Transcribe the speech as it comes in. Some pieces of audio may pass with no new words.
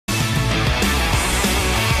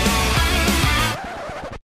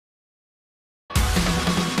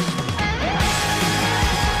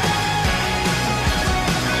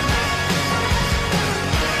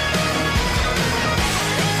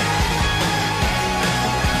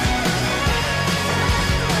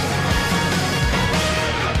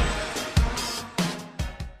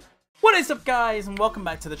What is up, guys, and welcome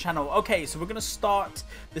back to the channel. Okay, so we're going to start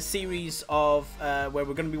the series of where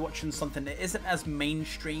we're going to be watching something that isn't as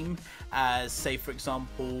mainstream as, say, for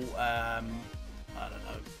example, I don't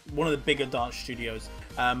know, one of the bigger dance studios,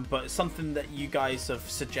 but it's something that you guys have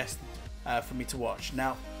suggested for me to watch.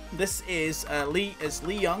 Now, this is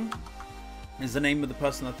Leejung is the name of the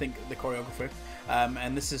person, I think, the choreographer,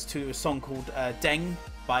 and this is to a song called DDAENG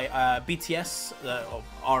by BTS,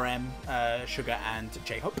 RM, SUGA, and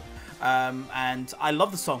J-Hope. And I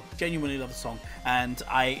love the song, genuinely love the song, and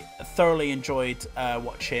I thoroughly enjoyed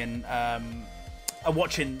watching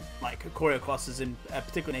like choreo classes in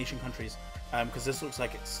particular Asian countries, because this looks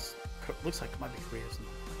like it might be Korea or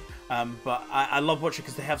something. But I love watching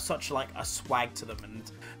because they have such like a swag to them, and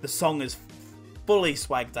the song is fully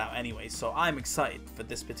swagged out anyway. So I'm excited for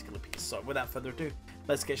this particular piece. So without further ado,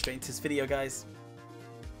 let's get straight into this video, guys,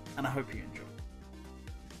 and I hope you enjoy.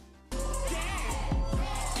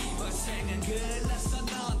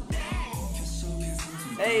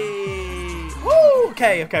 Hey! Woo!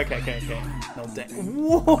 Okay. No deck.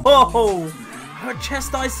 Whoa! Her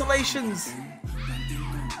chest isolations.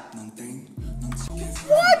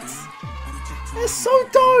 What? That's so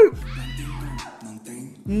dope.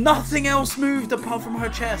 Nothing else moved apart from her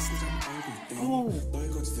chest. Oh.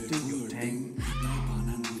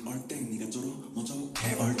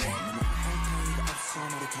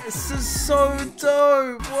 This is so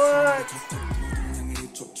dope. What?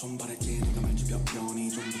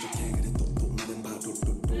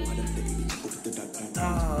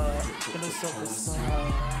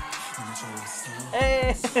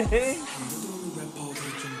 Hey!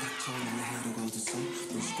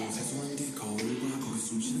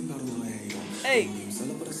 Hey!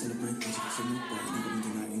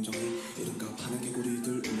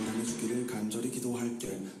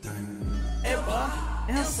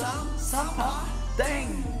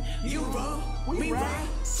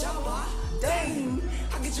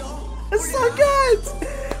 It's so good!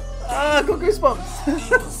 I got goosebumps.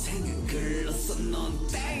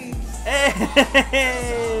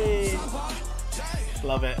 Hey!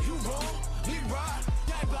 Love it.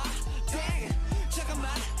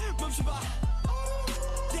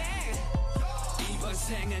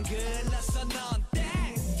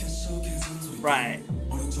 Right.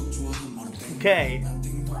 Okay.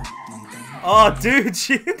 Oh, dude,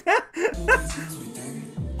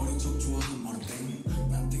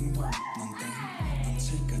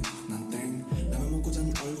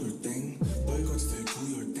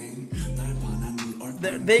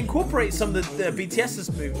 They incorporate some of the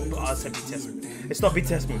BTS's move. Oh, I said BTS move. It's not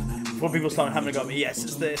BTS move. Before people start having a go at me, yes,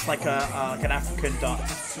 it's like an African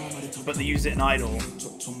dance, but they use it in Idol.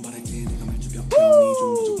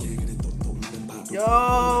 Woo!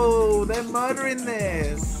 Yo, they're murdering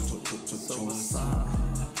this. So what's up?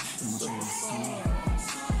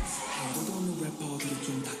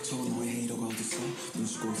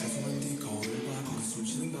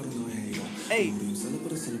 Hey.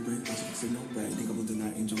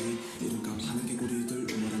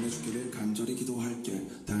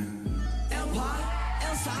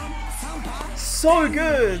 So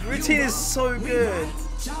good. Routine is so good.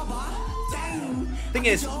 Thing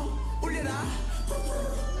is,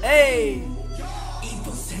 hey.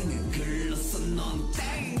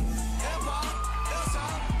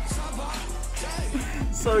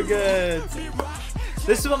 So good.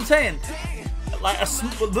 This is what I'm saying. Like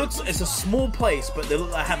it's a small place, but they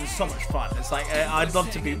look like having so much fun. It's like I'd love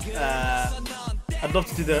to be. I'd love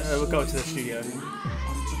to do the go to the studio.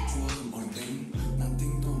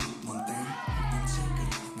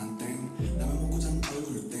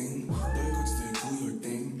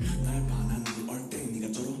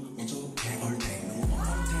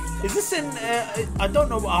 Is this in? I don't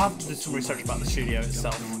know. I'll have to do some research about the studio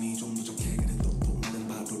itself.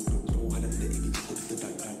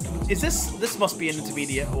 Is this must be an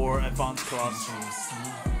intermediate or advanced class?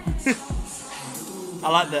 I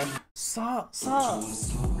like them.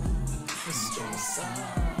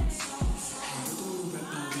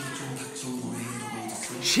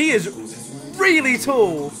 She is really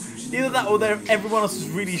tall. Either that or everyone else is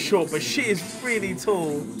really short, but she is really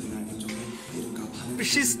tall. But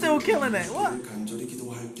she's still killing it. What?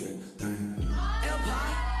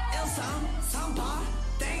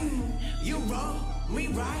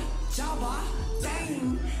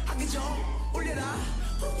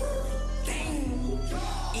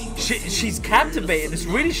 She's captivating. It's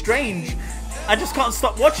really strange. I just can't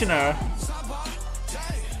stop watching her.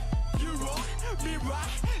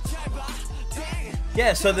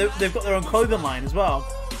 Yeah, so they've got their own clothing line as well.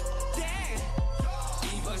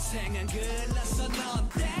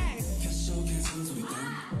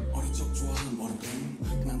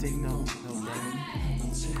 ding, no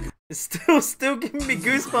ding. It's still giving me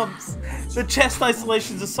goosebumps. The chest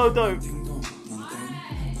isolations are so dope.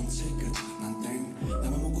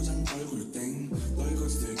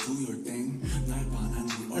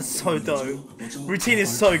 That's so dope. Routine is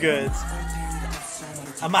so good.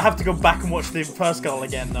 I might have to go back and watch the first goal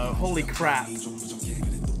again though. Holy crap.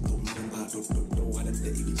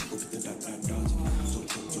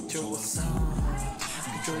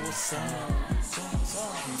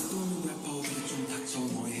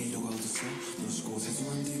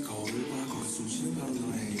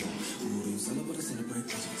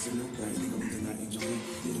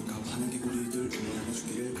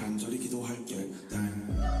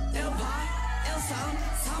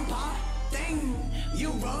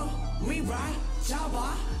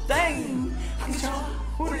 Dang!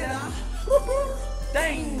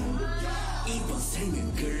 Dang!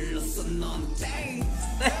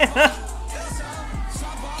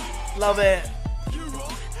 Love it.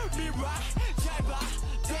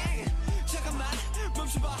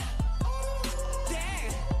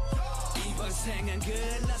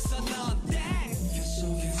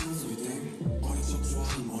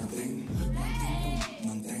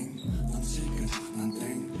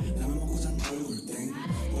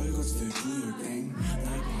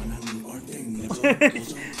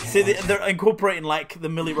 See, they're incorporating like the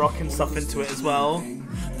Millie Rock and stuff into it as well.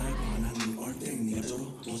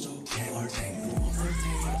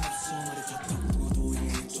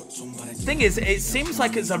 Thing is, it seems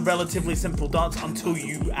like it's a relatively simple dance until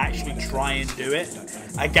you actually try and do it.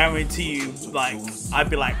 I guarantee you, like, I'd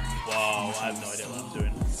be like, whoa, I have no idea what I'm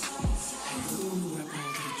doing.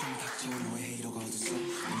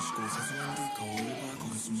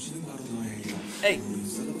 Hey.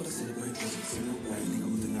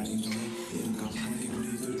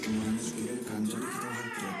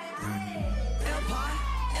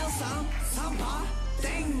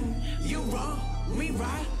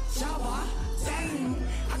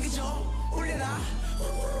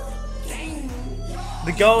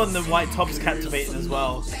 The girl in the white top's captivating as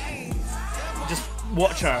well. Just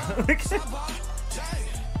watch her.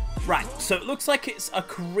 Right, so it looks like it's a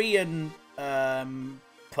Korean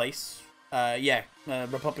place. Yeah,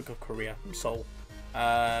 Republic of Korea, Seoul.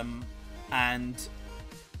 And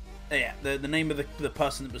yeah, the name of the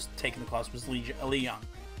person that was taking the class was Leejung.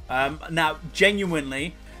 Now,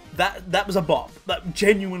 genuinely, that was a bop. That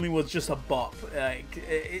genuinely was just a bop.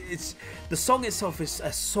 It's the song itself is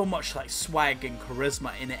so much like swag and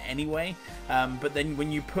charisma in it anyway. But then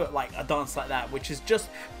when you put like a dance like that, which is just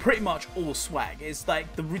pretty much all swag, it's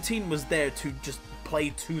like the routine was there to just play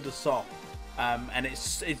to the song, and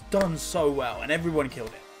it's done so well, and everyone killed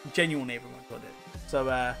it. Genuinely, everyone killed it.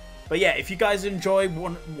 So. But yeah, if you guys enjoy,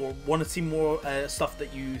 want to see more stuff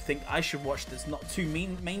that you think I should watch that's not too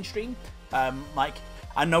mainstream, like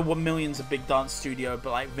I know 1 Million's a big dance studio,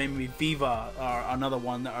 but like maybe Viva are another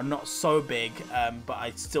one that are not so big, but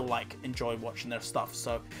I still like enjoy watching their stuff.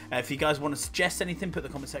 So if you guys want to suggest anything, put in the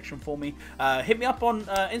comment section for me. Hit me up on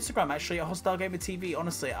Instagram actually at HostileGamerYT.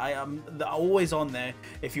 Honestly, I am always on there.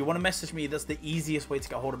 If you want to message me, that's the easiest way to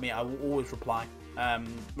get hold of me. I will always reply.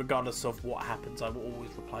 Regardless of what happens, I will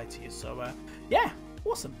always reply to you. So yeah,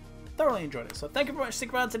 awesome, thoroughly enjoyed it. So thank you very much.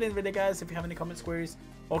 Stick around to the end of the video, guys. If you have any comments, queries,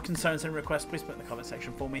 or concerns and requests, please put in the comment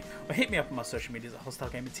section for me, or hit me up on my social medias at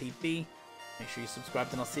HostileGamerYT. Make sure you subscribe,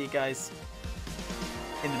 and I'll see you guys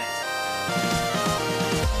in the next video.